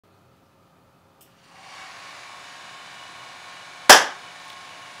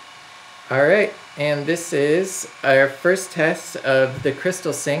Alright, and this is our first test of the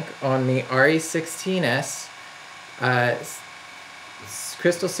Crystal Sync on the Arri 16s.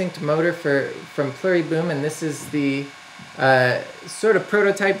 Crystal Synced motor from Pluriboom, and this is the sort of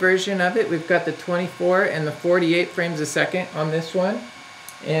prototype version of it. We've got the 24 and the 48 frames a second on this one.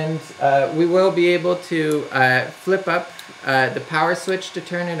 And we will be able to flip up the power switch to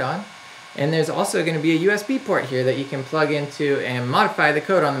turn it on. And there's also going to be a USB port here that you can plug into and modify the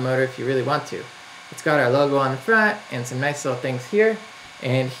code on the motor if you really want to. It's got our logo on the front and some nice little things here.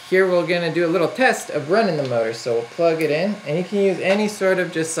 And here we're going to do a little test of running the motor. So we'll plug it in, and you can use any sort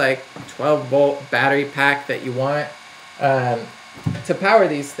of just like 12-volt battery pack that you want to power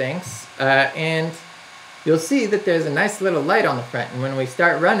these things. And you'll see that there's a nice little light on the front, and when we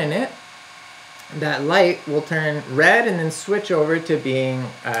start running it, that light will turn red and then switch over to being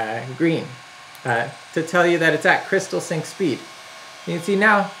green to tell you that it's at crystal sync speed. You can see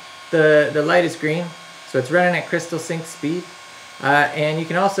now the light is green, so it's running at crystal sync speed. And you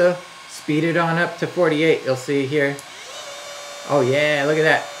can also speed it on up to 48. You'll see here. Oh yeah, look at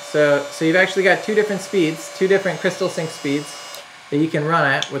that. So you've actually got two different speeds, two different crystal sync speeds that you can run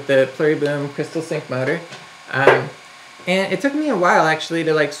at with the Pluriboom Crystal Sync Motor. And it took me a while actually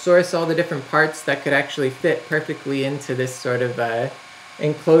to like source all the different parts that could actually fit perfectly into this sort of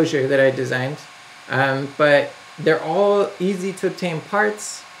enclosure that I designed. But they're all easy to obtain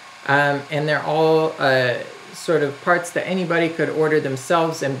parts, and they're all sort of parts that anybody could order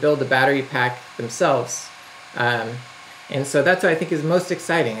themselves and build a battery pack themselves. And so that's what I think is most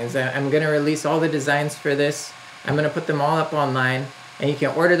exciting, is that I'm going to release all the designs for this. I'm going to put them all up online, and you can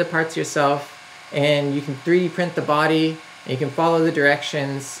order the parts yourself, and you can 3D print the body, and you can follow the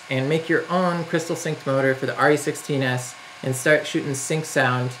directions and make your own crystal synced motor for the Arri 16s and start shooting sync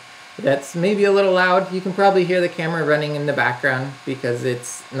sound that's maybe a little loud. You can probably hear the camera running in the background because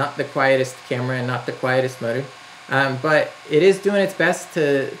it's not the quietest camera and not the quietest motor. But it is doing its best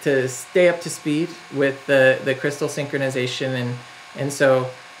to stay up to speed with the crystal synchronization, and so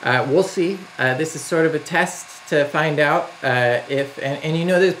we'll see. This is sort of a test to find out if, and you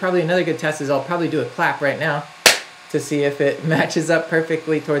know there's probably another good test is I'll probably do a clap right now to see if it matches up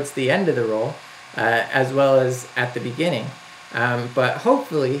perfectly towards the end of the roll as well as at the beginning. But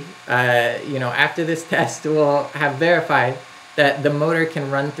hopefully, you know, after this test we'll have verified that the motor can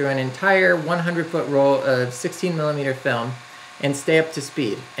run through an entire 100-foot roll of 16mm film and stay up to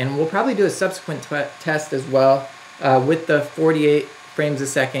speed. And we'll probably do a subsequent test as well with the 48 frames a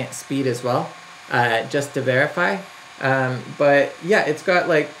second speed as well, just to verify. But yeah, it's got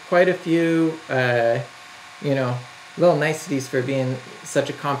like quite a few, you know, little niceties for being such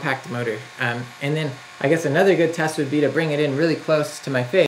a compact motor. And then I guess another good test would be to bring it in really close to my face.